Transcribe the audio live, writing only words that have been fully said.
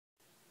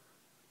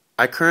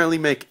I currently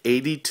make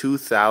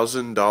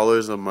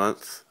 $82,000 a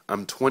month.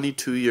 I'm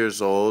 22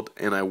 years old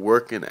and I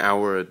work an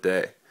hour a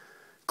day.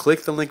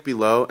 Click the link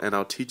below and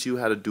I'll teach you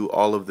how to do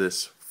all of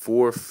this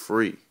for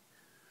free.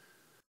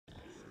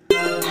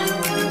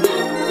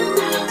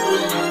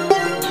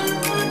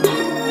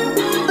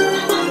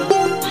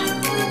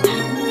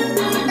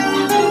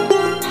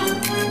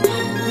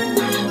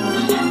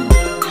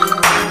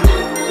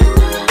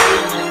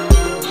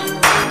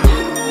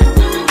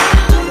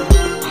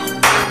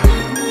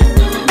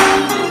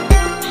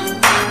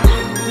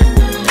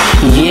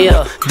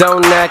 Yeah,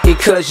 don't knock it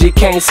cause you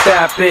can't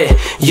stop it.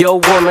 Your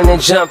woman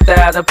and jumped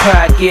out of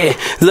pocket.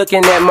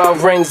 Looking at my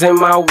rings and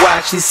my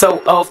watch, she's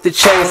so off the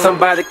chain.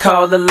 Somebody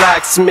call the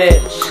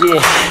locksmith. Yeah,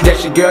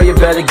 that's your girl, you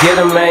better get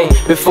her, man.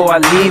 Before I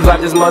leave out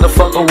this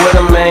motherfucker with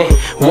her, man.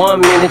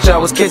 1 minute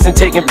y'all was kissing,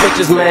 taking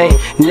pictures, man.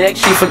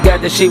 Next she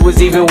forgot that she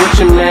was even with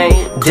you,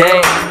 man.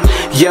 Damn.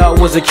 Y'all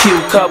was a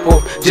cute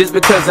couple. Just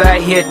because I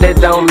hit that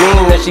don't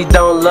mean that she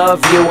don't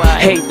love you.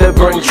 Hate to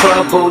bring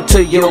trouble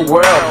to your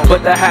world,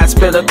 but the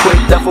hospital quick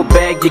duffel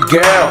bag your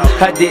girl.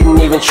 I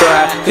didn't even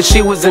try, cause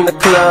she was in the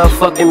club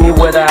fucking me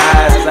with her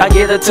eyes. I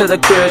get her to the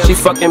crib, she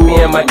fucking me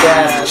and my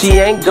guys. She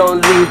ain't gon'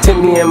 leave till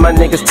me and my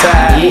niggas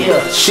tired.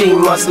 Yeah, she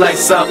must like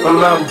something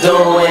I'm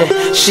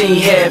doing.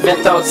 She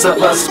having thoughts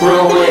of us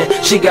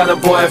screwing. She got a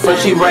boyfriend,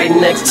 she right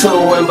next to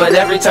him, but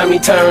every time he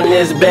turn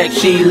his back,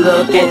 she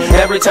looking.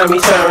 Every time he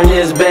turn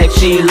his back,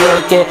 she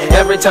looking.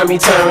 Every time he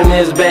turn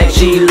his back,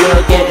 she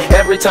looking.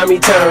 Every time he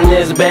turn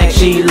his back,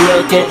 she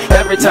looking.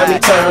 Every time he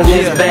turn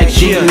his back,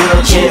 she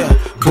looking.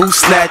 Boo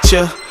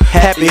snatcher,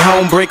 happy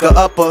homebreaker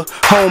upper.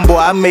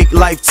 Homeboy, I make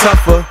life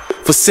tougher.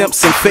 For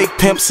simps and fake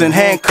pimps and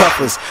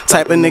handcuffers.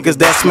 Type of niggas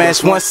that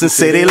smash once and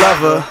say they love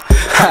her.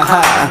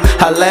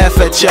 I laugh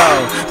at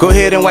y'all. Go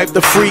ahead and wipe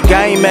the freak,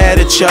 I ain't mad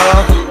at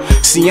y'all.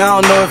 See, I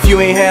don't know if you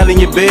ain't handling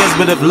your biz,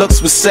 but if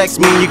looks was sex,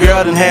 me and your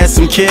girl done had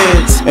some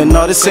kids. And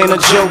no, this ain't a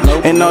joke,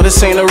 and no,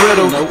 this ain't a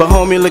riddle. But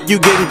homie, look, you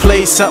getting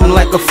played something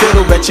like a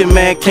fiddle. Bet your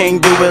man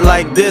can't do it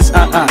like this,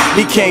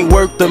 he can't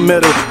work the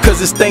middle, cause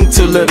his thing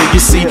too little. You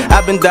see,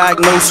 I've been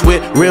diagnosed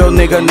with real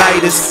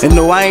nigga-nitis. And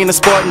no, I ain't a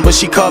Spartan, but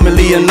she called me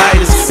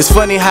Leonidas. It's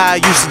funny how I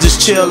used to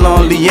just chill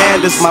on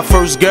Leanders. My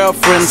first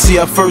girlfriend, see,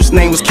 her first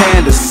name was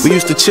Candace. We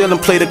used to chill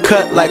and play the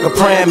cut like a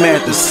praying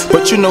mantis.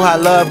 But you know how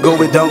love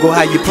go, it don't go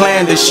how you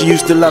planned it. She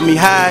used to love me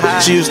high,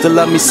 she used to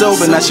love me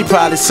sober. Now she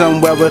probably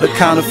somewhere with a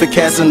counterfeit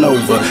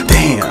Casanova.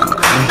 Damn.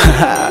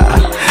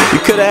 You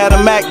coulda had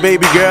a Mac,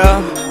 baby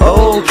girl.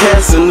 Oh,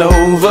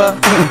 Casanova.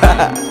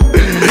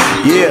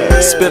 Yeah,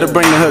 spitter,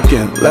 bring the hook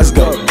in. Let's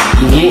go.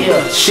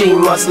 Yeah, she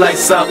must like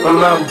something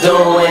I'm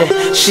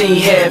doing. She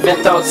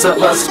having thoughts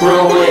of us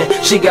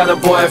screwing. She got a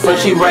boyfriend,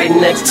 she right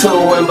next to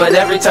him, but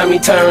every time he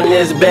turn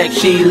his back,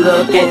 she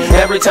looking.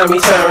 Every time he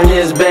turn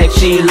his back,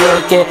 she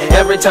looking.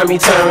 Every time he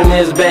turn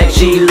his back,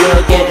 she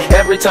looking.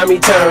 Every time he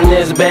turn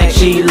his back,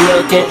 she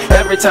looking.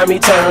 Every time he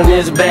turn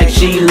his back,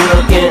 she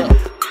looking.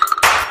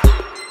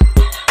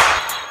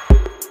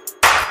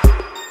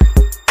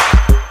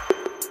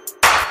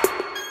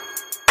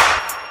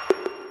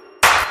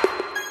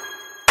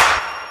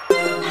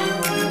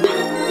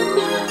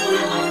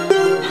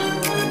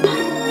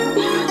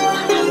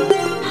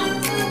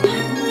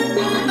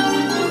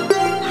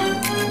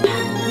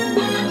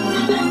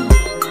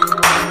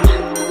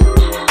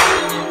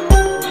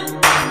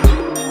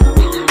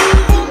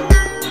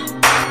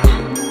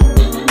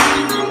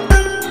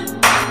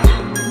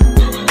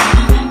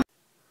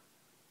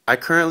 I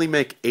currently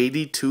make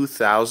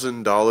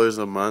 $82,000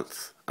 a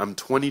month. I'm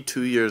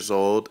 22 years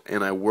old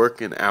and I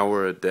work an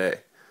hour a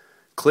day.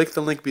 Click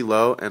the link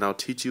below and I'll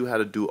teach you how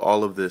to do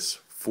all of this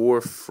for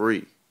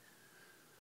free.